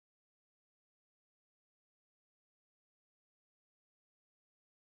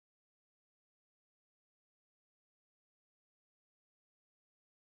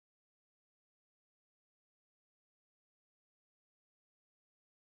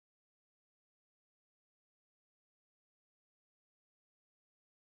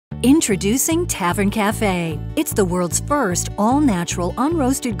Introducing Tavern Cafe. It's the world's first all-natural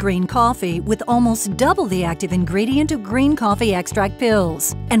unroasted green coffee with almost double the active ingredient of green coffee extract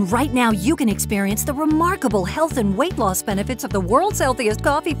pills. And right now you can experience the remarkable health and weight loss benefits of the world's healthiest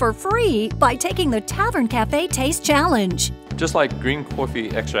coffee for free by taking the Tavern Cafe Taste Challenge. Just like green coffee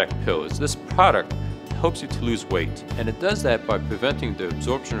extract pills, this product helps you to lose weight. And it does that by preventing the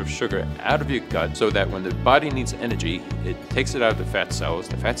absorption of sugar out of your gut so that when the body needs energy, it takes it out of the fat cells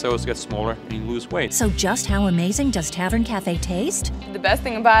get smaller, and you lose weight. So just how amazing does Tavern Cafe taste? The best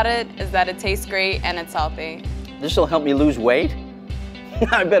thing about it is that it tastes great and it's healthy. This will help me lose weight?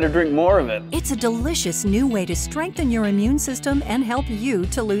 I better drink more of it. It's a delicious new way to strengthen your immune system and help you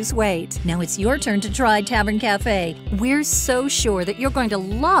to lose weight. Now it's your turn to try Tavern Cafe. We're so sure that you're going to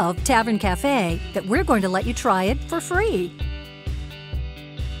love Tavern Cafe that we're going to let you try it for free.